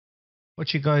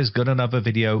What you guys got another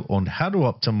video on how to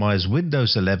optimize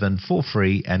Windows 11 for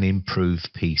free and improve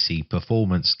PC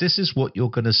performance. This is what you're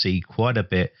going to see quite a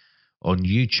bit on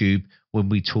YouTube when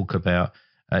we talk about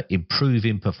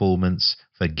improving performance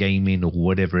for gaming or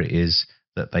whatever it is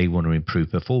that they want to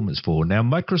improve performance for. Now,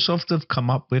 Microsoft have come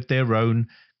up with their own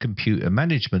computer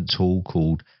management tool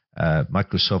called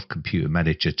Microsoft Computer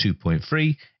Manager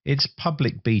 2.3. It's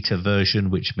public beta version,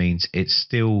 which means it's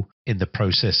still in the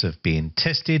process of being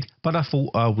tested. But I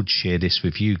thought I would share this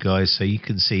with you guys so you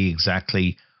can see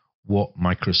exactly what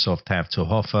Microsoft have to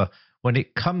offer when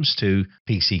it comes to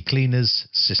PC cleaners,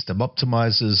 system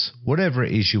optimizers, whatever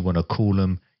it is you want to call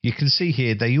them. You can see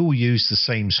here they all use the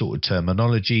same sort of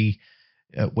terminology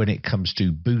when it comes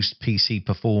to boost PC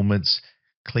performance,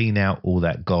 clean out all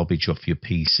that garbage off your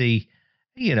PC,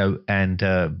 and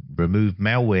remove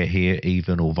malware here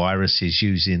even, or viruses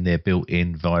using their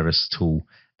built-in virus tool.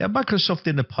 Now, Microsoft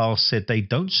in the past said they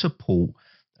don't support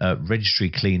registry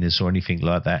cleaners or anything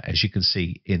like that, as you can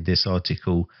see in this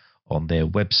article on their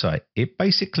website. It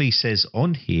basically says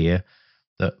on here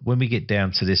that when we get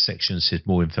down to this section, it says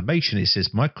more information. It says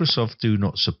Microsoft do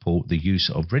not support the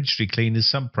use of registry cleaners.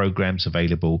 Some programs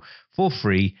available for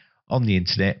free on the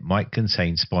internet might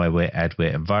contain spyware,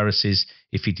 adware, and viruses.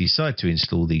 If you decide to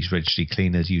install these registry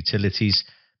cleaners utilities,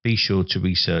 be sure to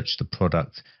research the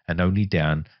product and only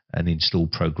down and install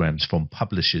programs from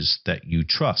publishers that you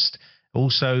trust.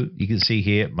 Also, you can see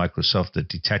here Microsoft are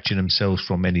detaching themselves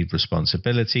from any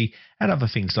responsibility and other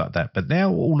things like that. But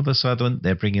now all of a sudden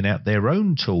they're bringing out their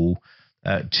own tool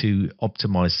to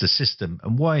optimize the system.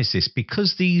 And why is this?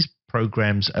 Because these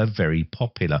programs are very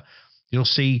popular. You'll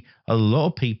see a lot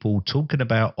of people talking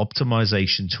about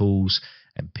optimization tools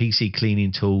and PC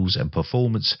cleaning tools and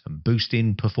performance and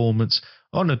boosting performance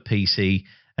on a PC.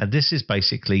 And this is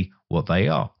basically what they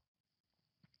are.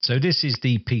 So this is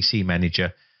the PC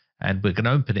Manager, and we're going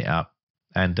to open it up.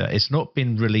 And it's not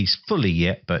been released fully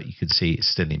yet, but you can see it's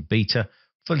still in beta.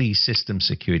 Fully system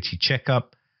security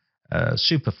checkup,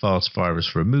 super fast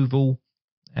virus removal,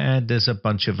 and there's a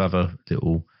bunch of other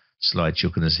little slides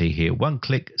you're going to see here.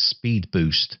 One-click speed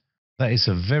boost. That is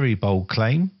a very bold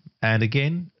claim. And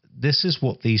again, this is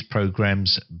what these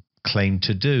programs claim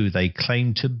to do. They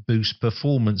claim to boost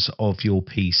performance of your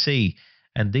PC.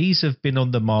 And these have been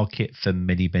on the market for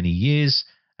many, many years.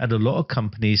 And a lot of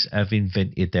companies have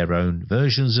invented their own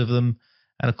versions of them.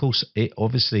 And of course, it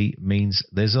obviously means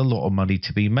there's a lot of money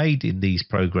to be made in these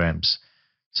programs.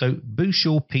 So boost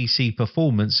your PC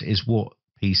performance is what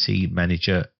PC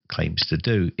Manager claims to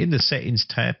do. In the settings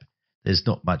tab, there's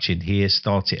not much in here.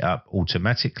 Start it up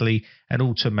automatically and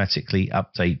automatically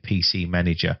update PC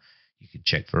Manager. You can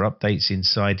check for updates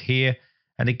inside here.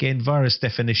 And again, virus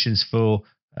definitions for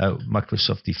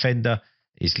Microsoft Defender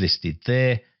is listed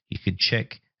there. You can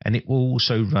check, and it will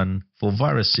also run for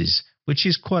viruses, which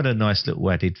is quite a nice little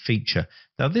added feature.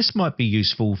 Now, this might be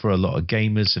useful for a lot of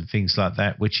gamers and things like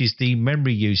that, which is the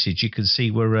memory usage. You can see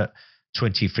we're at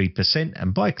 23%,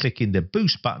 and by clicking the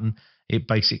boost button, it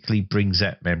basically brings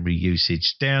that memory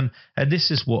usage down. And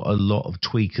this is what a lot of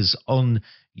tweakers on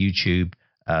YouTube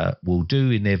will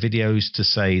do in their videos to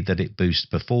say that it boosts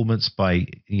performance by,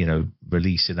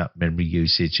 releasing up memory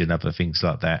usage and other things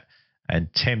like that,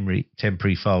 and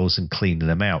temporary files and cleaning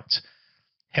them out.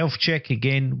 Health check,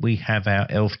 again, we have our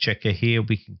health checker here.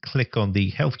 We can click on the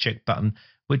health check button,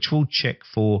 which will check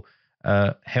for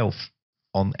health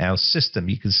on our system.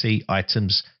 You can see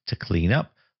items to clean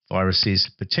up,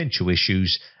 viruses, potential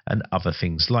issues, and other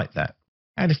things like that.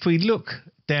 And if we look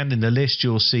down in the list,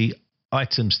 you'll see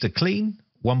items to clean,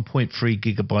 1.3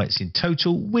 gigabytes in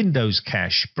total, Windows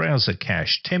cache, browser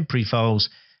cache, temporary files,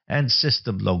 and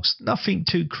system logs. Nothing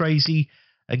too crazy.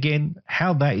 Again,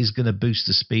 how that is going to boost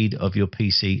the speed of your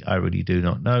PC, I really do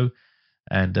not know.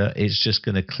 And it's just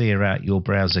going to clear out your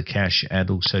browser cache and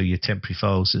also your temporary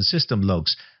files and system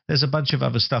logs. There's a bunch of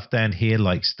other stuff down here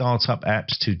like startup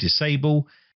apps to disable.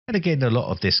 And again, a lot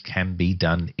of this can be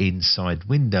done inside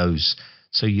Windows.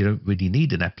 So you don't really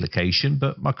need an application,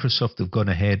 but Microsoft have gone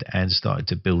ahead and started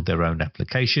to build their own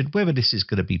application. Whether this is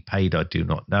going to be paid, I do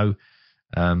not know.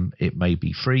 It may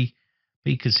be free.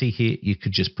 But you can see here, you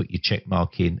could just put your check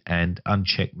mark in and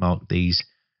uncheck mark these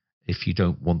if you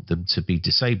don't want them to be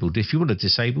disabled. If you want to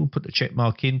disable, put the check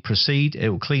mark in, proceed. It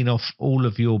will clean off all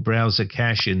of your browser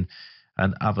cache and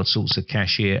other sorts of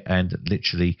cache here and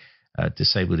literally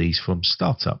disable these from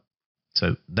startup.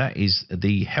 So that is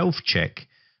the health check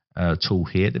tool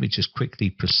here. Let me just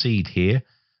quickly proceed here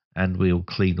and we'll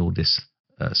clean all this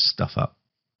stuff up.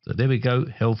 So there we go.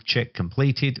 Health check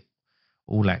completed.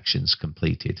 All actions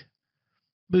completed.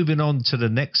 Moving on to the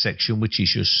next section, which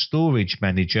is your storage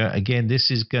manager. Again, this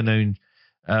is going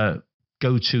to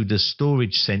go to the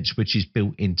storage sense, which is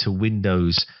built into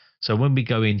Windows. So when we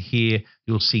go in here,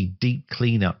 you'll see deep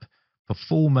cleanup.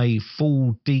 Perform a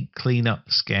full deep cleanup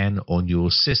scan on your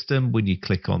system. When you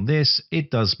click on this,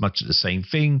 it does much of the same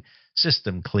thing.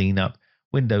 System cleanup,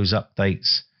 Windows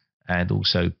updates, and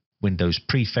also Windows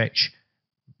prefetch,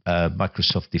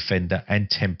 Microsoft Defender, and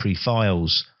temporary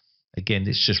files. Again,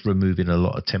 it's just removing a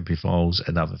lot of temporary files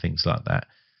and other things like that.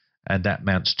 And that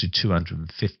amounts to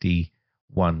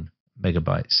 251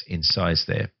 megabytes in size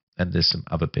there. And there's some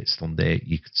other bits on there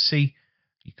you can see.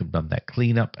 You can run that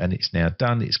cleanup, and it's now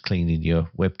done. It's cleaning your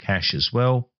web cache as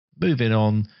well. Moving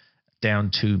on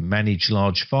down to manage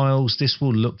large files. This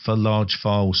will look for large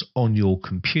files on your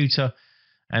computer,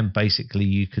 and basically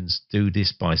you can do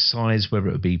this by size, whether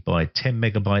it be by 10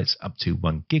 megabytes up to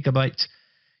 1 gigabyte.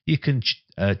 You can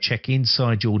check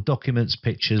inside your documents,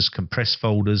 pictures, compressed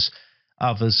folders,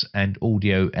 others, and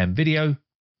audio and video,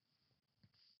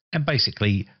 and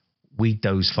basically weed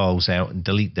those files out and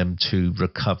delete them to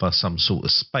recover some sort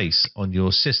of space on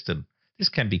your system. This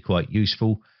can be quite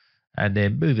useful. And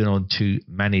then moving on to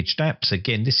managed apps.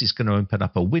 Again, this is going to open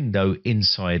up a window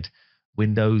inside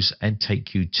Windows and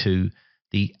take you to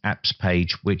the apps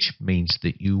page, which means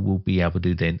that you will be able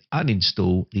to then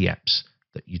uninstall the apps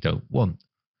that you don't want.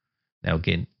 Now,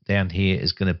 again, down here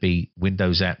is going to be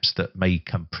Windows apps that may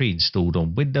come pre-installed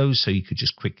on Windows. So you could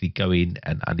just quickly go in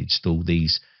and uninstall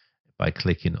these by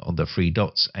clicking on the three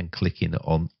dots and clicking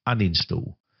on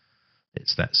uninstall.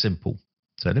 It's that simple.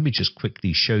 So let me just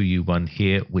quickly show you one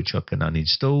here which I can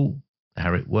uninstall.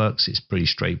 How it works, it's pretty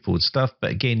straightforward stuff.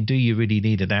 But again, do you really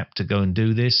need an app to go and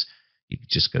do this? You can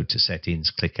just go to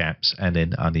settings, click apps, and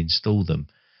then uninstall them.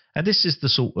 And this is the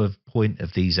sort of point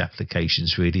of these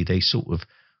applications, really. They sort of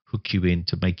hook you in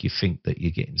to make you think that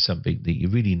you're getting something that you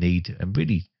really need, and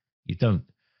really you don't.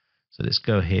 So let's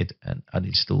go ahead and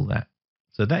uninstall that.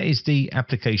 So that is the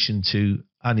application to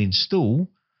uninstall.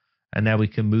 And now we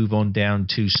can move on down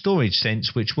to Storage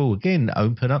Sense, which will again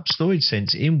open up Storage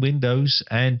Sense in Windows.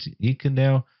 And you can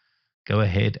now go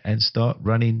ahead and start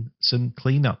running some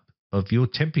cleanup of your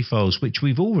temporary files, which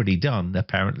we've already done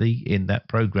apparently in that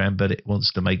program, but it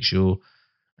wants to make sure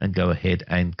and go ahead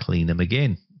and clean them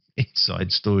again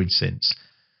inside Storage Sense.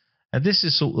 And this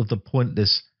is sort of the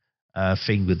pointless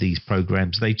thing with these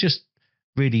programs. They just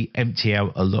really empty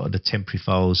out a lot of the temporary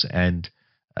files and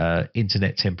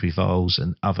internet temporary files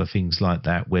and other things like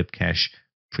that, web cache,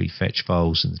 prefetch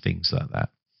files and things like that.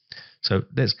 So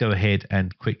let's go ahead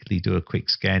and quickly do a quick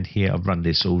scan here. I've run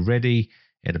this already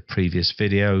in a previous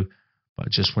video, but I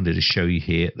just wanted to show you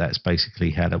here. That's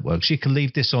basically how that works. You can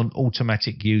leave this on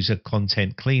automatic user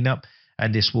content cleanup,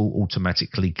 and this will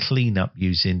automatically clean up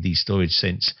using the Storage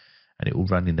Sense, and it will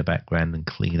run in the background and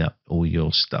clean up all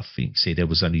your stuff. You can see there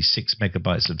was only 6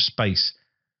 megabytes of space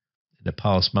in the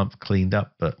past month cleaned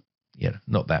up, but yeah,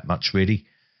 not that much really.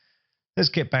 Let's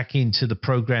get back into the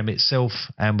program itself,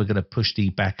 and we're going to push the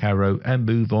back arrow and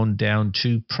move on down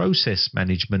to process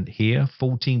management here.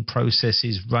 14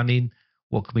 processes running.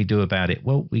 What can we do about it?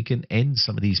 Well, we can end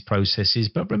some of these processes,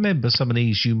 but remember, some of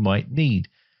these you might need.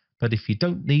 But if you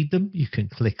don't need them, you can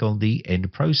click on the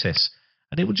end process,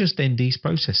 and it will just end these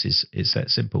processes. It's that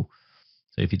simple.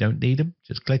 So if you don't need them,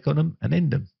 just click on them and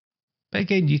end them. But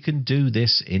again, you can do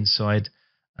this inside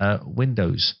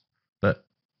Windows, but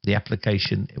the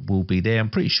application will be there. I'm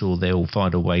pretty sure they'll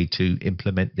find a way to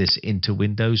implement this into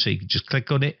Windows, so you can just click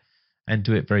on it and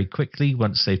do it very quickly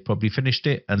once they've probably finished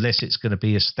it, unless it's going to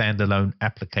be a standalone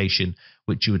application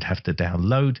which you would have to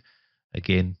download.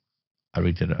 Again, I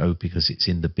really don't know because it's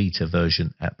in the beta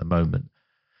version at the moment.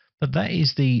 But that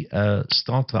is the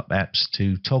startup apps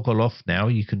to toggle off now.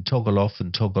 You can toggle off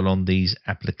and toggle on these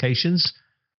applications,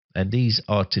 and these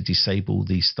are to disable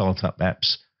the startup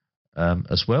apps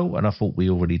as well. And I thought we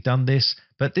already done this,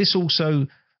 but this also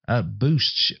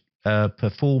boosts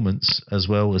performance as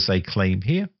well, as they claim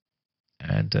here.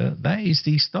 And that is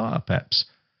the startup apps.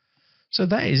 So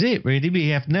that is it really. We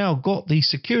have now got the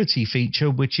security feature,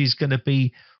 which is going to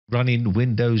be running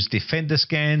Windows Defender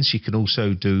scans. You can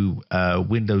also do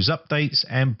Windows updates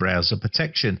and browser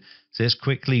protection. So let's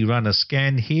quickly run a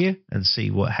scan here and see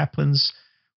what happens.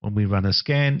 When we run a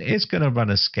scan, it's going to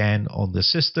run a scan on the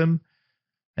system,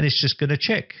 and it's just going to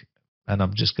check. And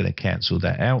I'm just going to cancel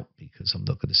that out because I'm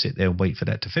not going to sit there and wait for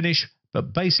that to finish.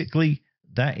 But basically,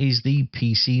 that is the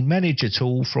PC Manager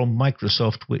tool from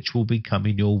Microsoft, which will be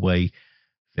coming your way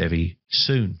very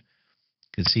soon.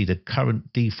 You can see the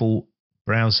current default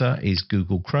browser is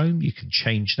Google Chrome. You can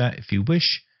change that if you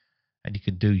wish, and you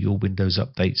can do your Windows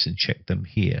updates and check them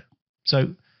here.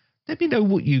 So let me know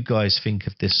what you guys think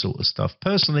of this sort of stuff.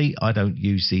 Personally, I don't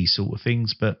use these sort of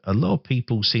things, but a lot of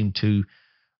people seem to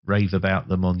rave about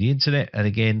them on the internet. And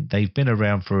again, they've been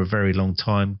around for a very long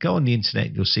time. Go on the internet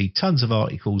and you'll see tons of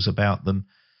articles about them.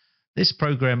 This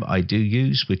program I do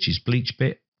use, which is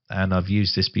BleachBit, and I've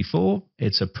used this before.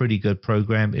 It's a pretty good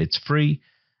program. It's free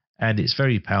and it's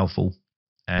very powerful.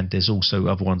 And there's also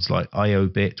other ones like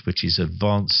IOBit, which is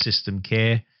Advanced System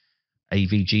Care,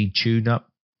 AVG TuneUp,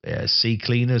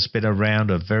 CCleaner's been around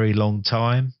a very long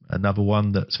time. Another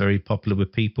one that's very popular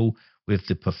with people with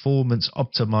the Performance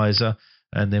Optimizer.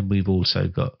 And then we've also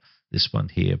got this one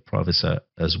here, Privacy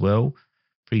as well,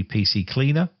 Free PC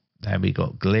Cleaner. And we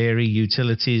got Glary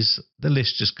Utilities. The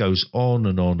list just goes on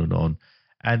and on and on.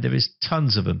 And there is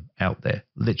tons of them out there,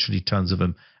 literally tons of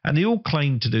them. And they all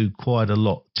claim to do quite a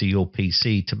lot to your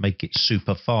PC to make it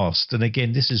super fast. And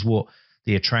again, this is what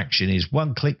the attraction is.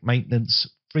 One-click maintenance,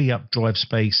 free up drive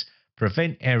space,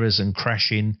 prevent errors and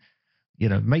crashing,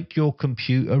 make your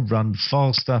computer run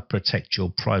faster, protect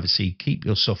your privacy, keep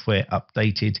your software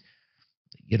updated,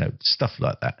 stuff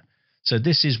like that. So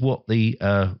this is what the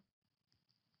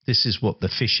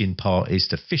phishing part is,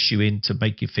 to fish you in, to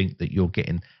make you think that you're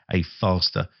getting a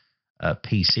faster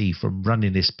PC from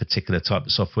running this particular type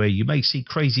of software. You may see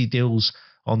crazy deals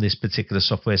on this particular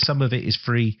software. Some of it is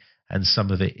free and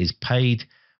some of it is paid.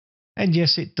 And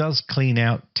yes, it does clean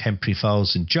out temporary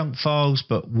files and junk files,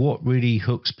 but what really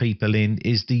hooks people in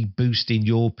is the boosting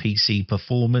your PC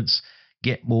performance,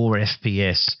 get more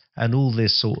FPS and all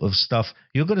this sort of stuff.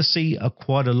 You're going to see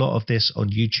quite a lot of this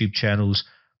on YouTube channels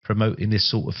promoting this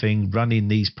sort of thing, running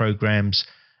these programs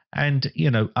and,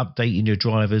 updating your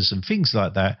drivers and things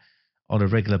like that on a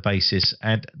regular basis.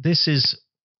 And this is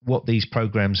what these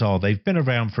programs are. They've been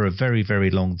around for a very, very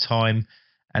long time.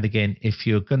 And again, if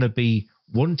you're going to be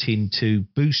wanting to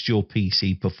boost your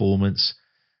PC performance,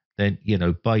 then,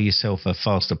 buy yourself a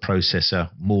faster processor,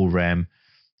 more RAM,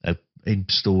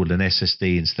 install an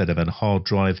SSD instead of a hard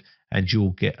drive, and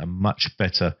you'll get a much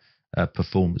better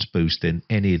performance boost than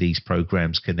any of these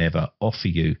programs can ever offer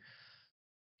you.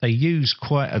 They use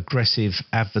quite aggressive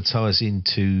advertising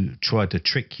to try to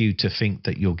trick you to think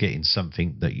that you're getting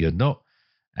something that you're not.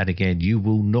 And again, you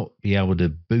will not be able to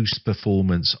boost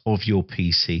performance of your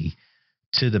PC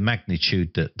to the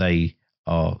magnitude that they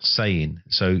are saying.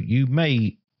 So you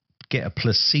may get a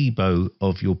placebo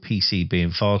of your PC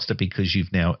being faster because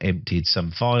you've now emptied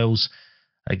some files.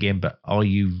 Again, but are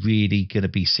you really going to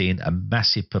be seeing a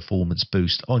massive performance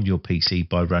boost on your PC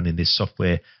by running this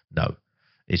software? No,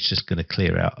 it's just going to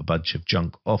clear out a bunch of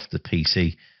junk off the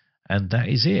PC, and that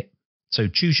is it. So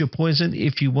choose your poison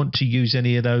if you want to use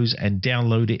any of those, and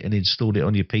download it and install it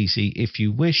on your PC if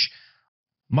you wish.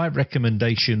 My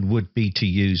recommendation would be to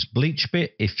use BleachBit.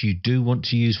 If you do want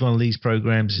to use one of these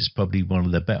programs, it's probably one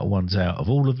of the better ones out of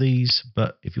all of these.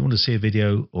 But if you want to see a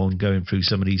video on going through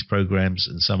some of these programs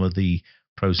and some of the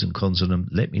pros and cons of them,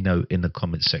 let me know in the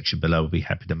comments section below. I'll be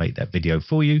happy to make that video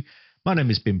for you. My name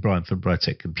has been Brian from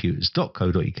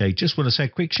briteccomputers.co.uk. Just want to say a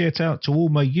quick shout out to all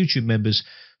my YouTube members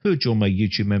who joined my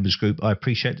YouTube members group. I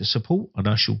appreciate the support, and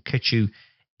I shall catch you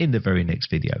in the very next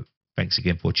video. Thanks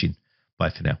again for watching.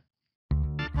 Bye for now.